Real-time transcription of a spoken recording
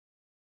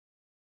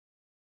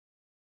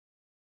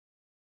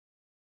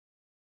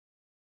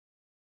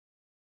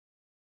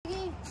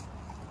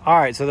All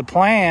right, so the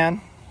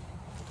plan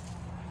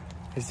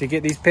is to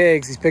get these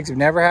pigs. These pigs have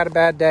never had a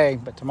bad day,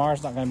 but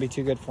tomorrow's not going to be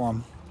too good for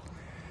them.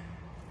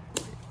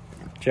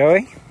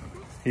 Joey,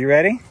 are you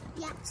ready?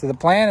 Yeah. So the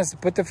plan is to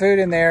put the food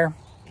in there,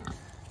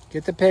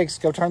 get the pigs.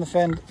 Go turn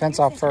the fence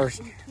off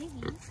first.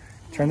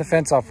 Turn the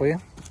fence off, will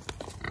you?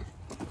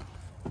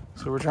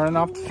 So we're turning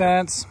off the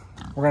fence.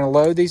 We're going to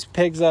load these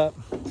pigs up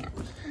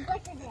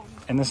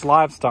in this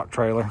livestock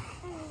trailer.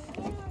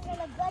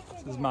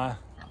 This is my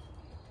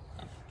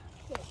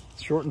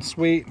short and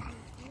sweet.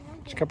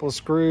 Just a couple of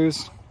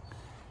screws.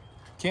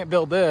 Can't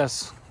build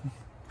this,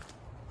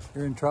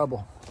 you're in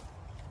trouble.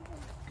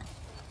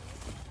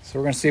 So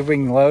we're gonna see if we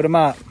can load them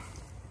up.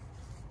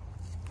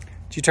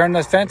 Did you turn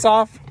the fence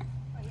off?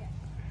 Oh, yeah.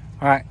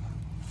 All right.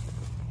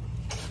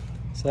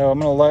 So I'm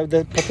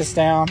gonna put this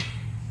down. I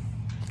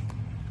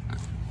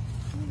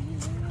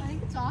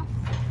think it's off.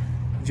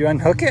 Did you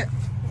unhook it?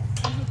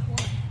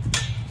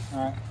 All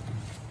right.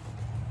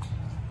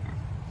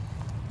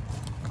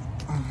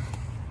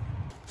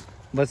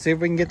 Let's see if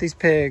we can get these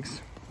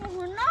pigs.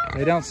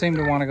 They don't seem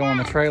to want to go on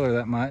the trailer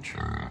that much.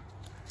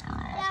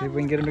 See if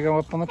we can get them to go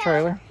up on the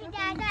trailer. Hey,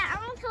 Dad, I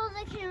want to tell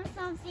the camera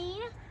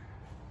something.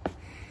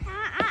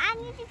 I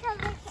need to tell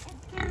the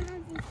camera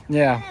something.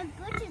 Yeah. They're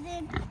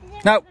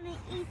Nope. going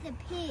to eat the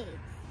pigs.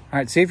 All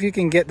right, see if you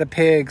can get the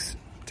pigs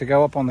to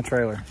go up on the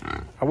trailer.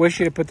 I wish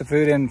you to put the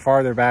food in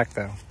farther back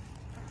though.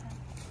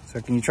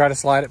 So can you try to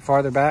slide it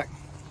farther back?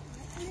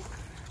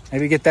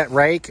 Maybe get that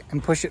rake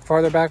and push it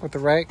farther back with the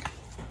rake.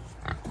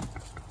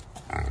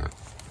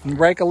 And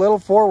rake a little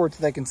forward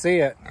so they can see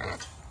it.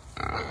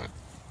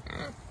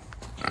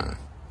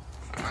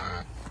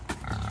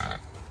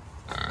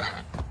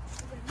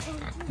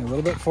 A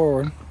little bit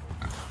forward.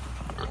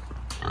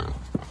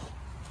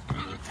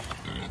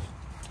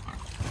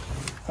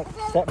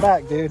 Step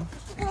back, dude.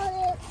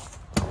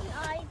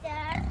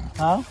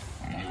 Huh?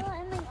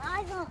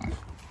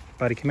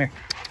 Buddy, come here.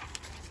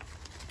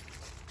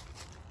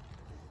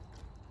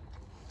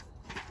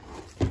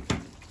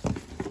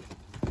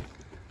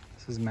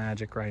 This is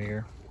magic right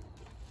here.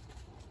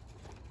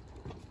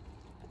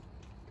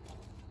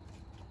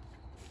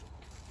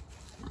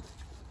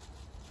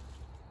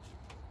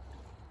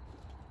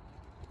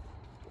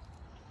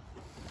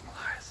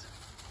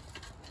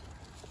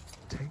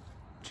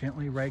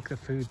 Gently rake the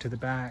food to the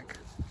back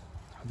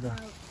of the...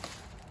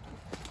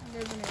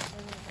 There's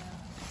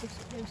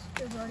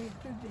already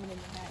food in the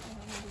back.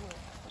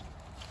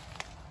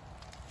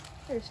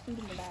 There's food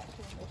in the back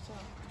too.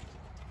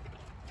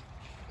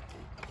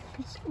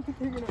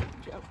 They're gonna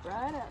jump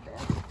right out there.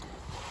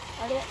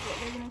 Right up,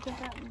 they're gonna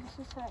jump out in just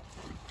a sec.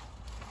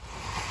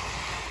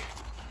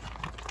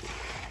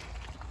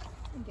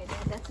 Okay,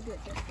 Dad, that's good.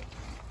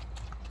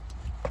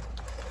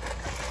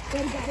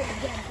 Daddy got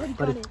it.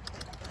 Buddy.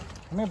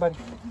 Come here, buddy.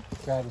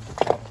 Grab him.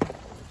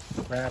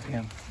 Grab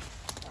him.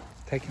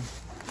 Take him.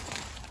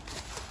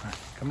 All right,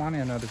 come on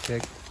in, other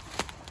pig.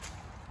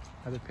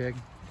 Other pig.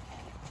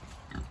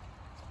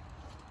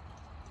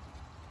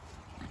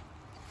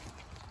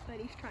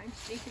 Buddy's trying to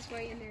sneak his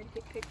way in there to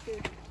get pig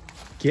food.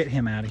 Get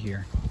him out of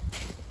here.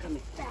 Come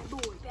here, bad boy,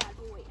 out.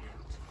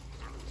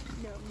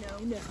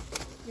 No.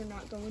 You're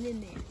not going in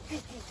there. Hey,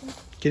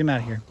 Get him out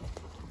of here.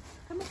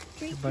 Come on,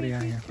 drink, Buddy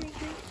out here. Drink.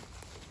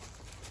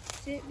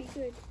 Sit, be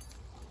good.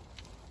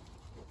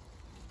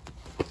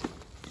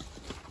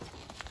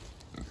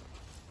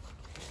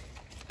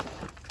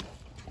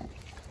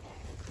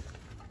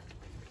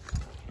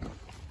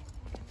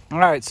 All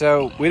right,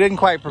 so we didn't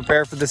quite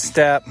prepare for this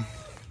step.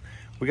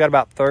 We got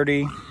about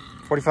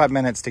 45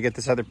 minutes to get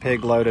this other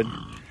pig loaded.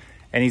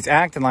 And he's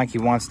acting like he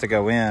wants to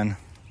go in.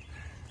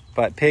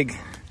 But pig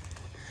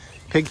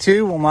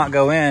 2 will not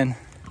go in.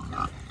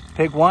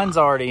 Pig 1's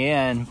already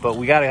in, but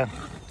we gotta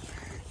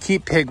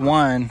keep pig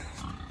 1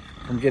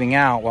 from getting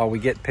out while we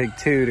get pig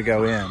 2 to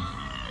go in.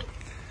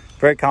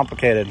 Very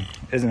complicated,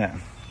 isn't it?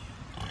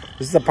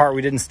 This is the part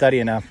we didn't study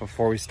enough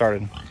before we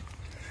started.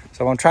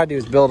 So what I'm trying to do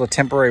is build a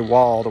temporary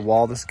wall to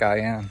wall this guy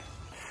in.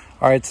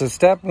 All right, so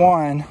step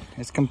 1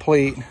 is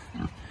complete.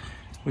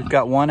 We've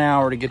got 1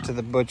 hour to get to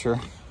the butcher.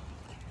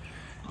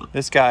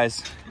 This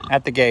guy's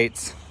at the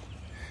gates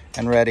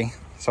and ready.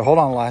 So hold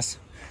on, Les.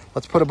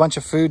 Let's put a bunch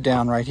of food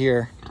down right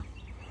here.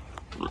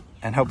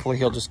 And hopefully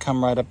he'll just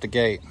come right up the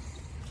gate.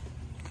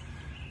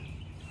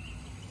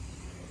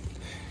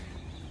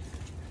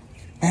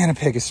 Man, a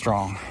pig is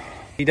strong.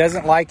 He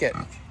doesn't like it.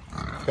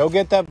 Go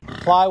get the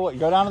plywood.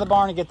 Go down to the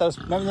barn and get those.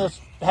 Remember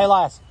those? Hey,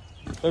 lass.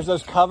 There's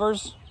those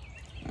covers.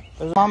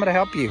 There's mama to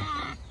help you.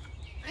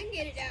 I can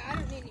get it, Dad. I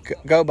don't need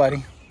it. Go,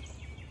 buddy.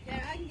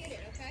 Dad, I can get it,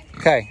 okay?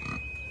 Okay.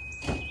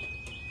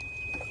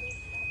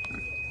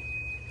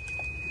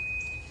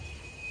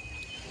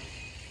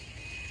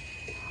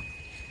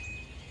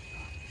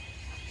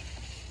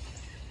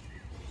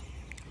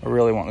 I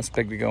really want this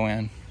pig to go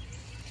in.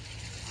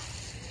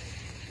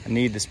 I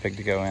need this pig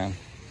to go in.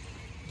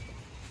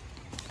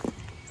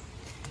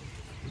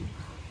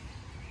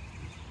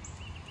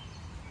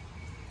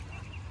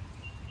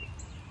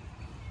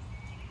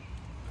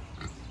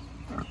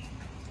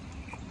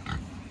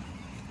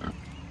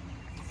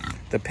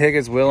 The pig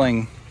is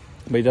willing,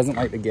 but he doesn't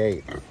like the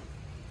gate.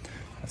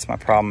 That's my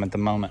problem at the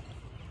moment.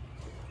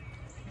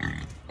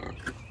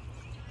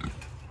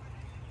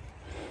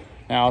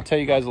 Now, I'll tell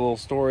you guys a little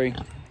story.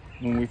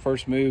 When we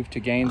first moved to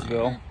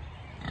Gainesville,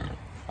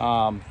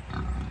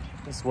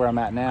 this is where I'm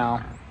at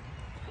now.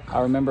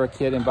 I remember a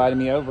kid invited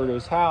me over to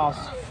his house,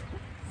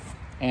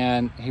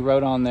 and he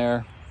wrote on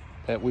there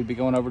that we'd be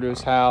going over to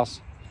his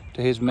house,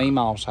 to his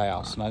Meemaw's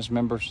house. And I just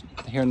remember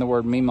hearing the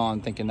word Meemaw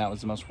and thinking that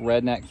was the most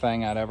redneck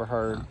thing I'd ever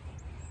heard.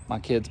 My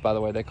kids, by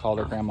the way, they call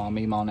their grandma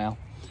Meemaw now.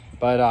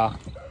 But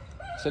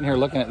sitting here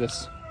looking at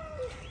this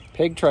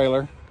pig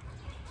trailer,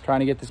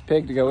 trying to get this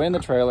pig to go in the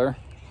trailer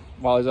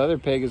while his other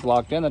pig is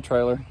locked in the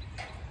trailer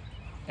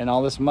and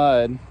all this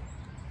mud.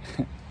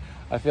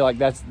 I feel like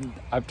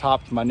I've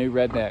topped my new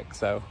redneck.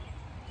 So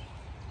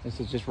this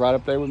is just right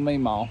up there with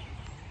Meemaw.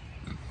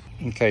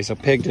 Okay, so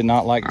pig did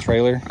not like the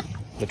trailer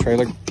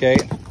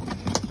gate.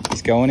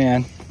 He's going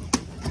in.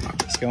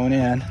 He's going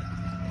in.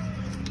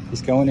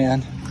 He's going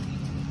in.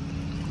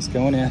 He's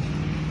going in.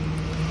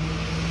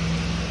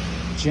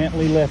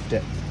 Gently lift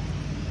it.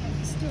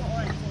 It's still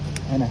on.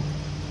 I know.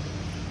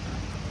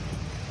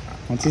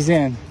 Once he's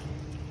in.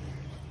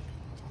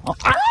 Oh,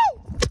 ow!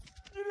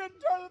 You didn't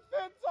turn the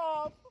fence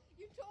off.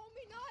 You told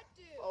me not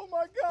to. Oh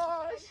my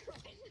gosh.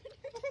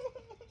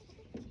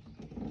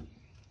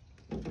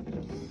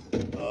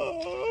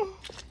 Oh.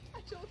 I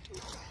told you.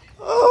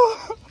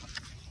 Oh.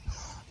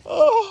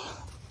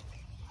 Oh.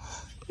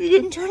 You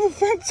didn't turn the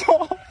fence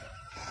off.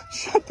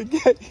 Shut the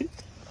gate.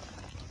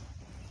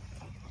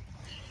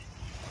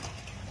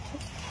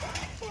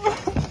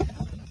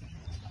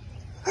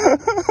 I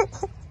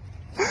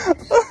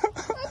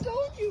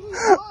told you we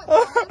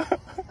fought.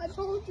 I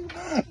told you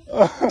not to.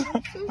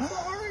 I'm so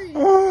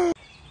sorry.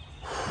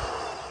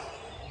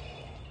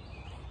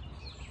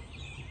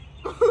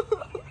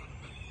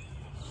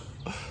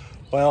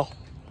 Well,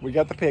 we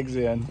got the pigs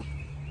in,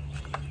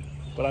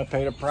 but I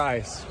paid a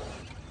price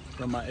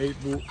for my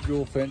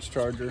 8-jewel fence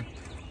charger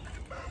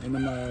in the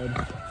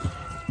mud.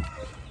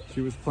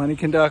 She was plenty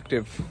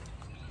conductive.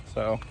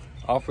 So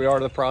off we are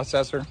to the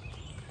processor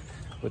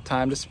with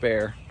time to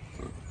spare.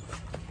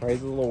 Praise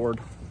the Lord.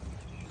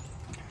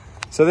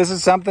 So this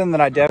is something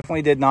that I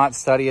definitely did not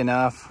study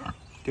enough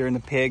during the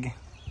pig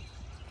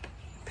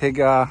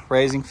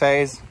raising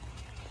phase.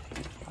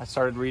 I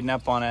started reading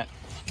up on it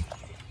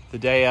the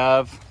day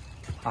of.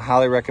 I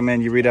highly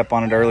recommend you read up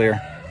on it earlier.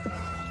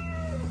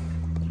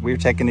 We're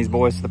taking these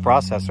boys to the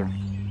processor.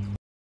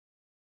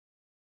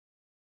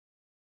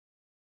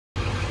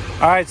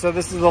 All right, so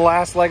this is the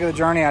last leg of the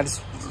journey. I'm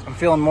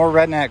feeling more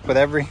redneck with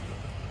every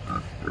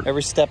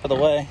step of the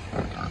way.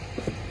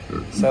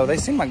 So they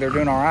seem like they're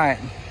doing all right.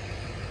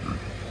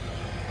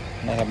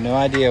 They have no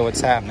idea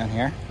what's happening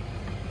here.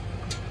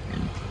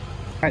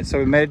 All right, so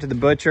we made it to the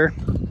butcher,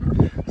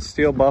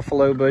 Steel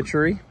Buffalo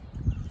Butchery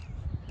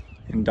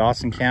in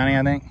Dawson County,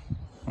 I think.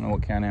 I don't know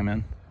what county I'm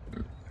in.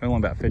 I'm only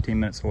about 15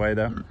 minutes away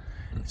though.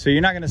 So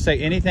you're not gonna say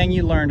anything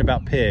you learned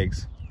about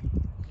pigs.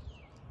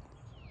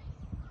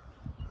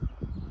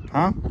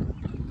 Huh?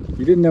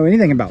 You didn't know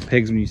anything about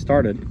pigs when you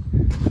started.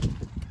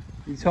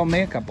 You told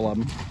me a couple of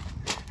them.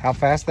 How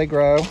fast they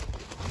grow.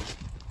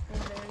 They're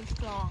very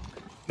strong.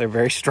 They're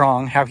very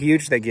strong. How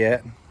huge they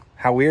get.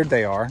 How weird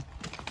they are.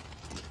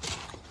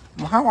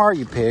 Well, how are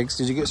you, pigs?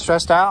 Did you get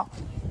stressed out?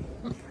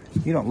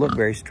 You don't look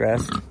very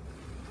stressed.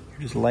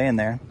 You're just laying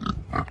there.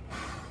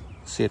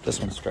 Let's see if this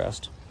one's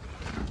stressed.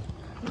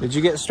 Did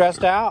you get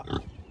stressed out?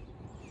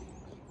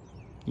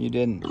 You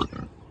didn't.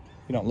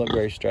 You don't look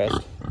very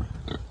stressed.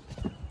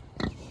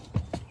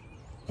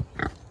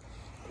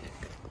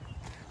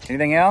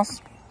 Anything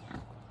else?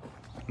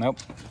 Nope.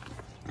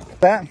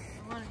 That?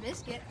 I want a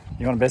biscuit.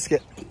 You want a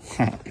biscuit?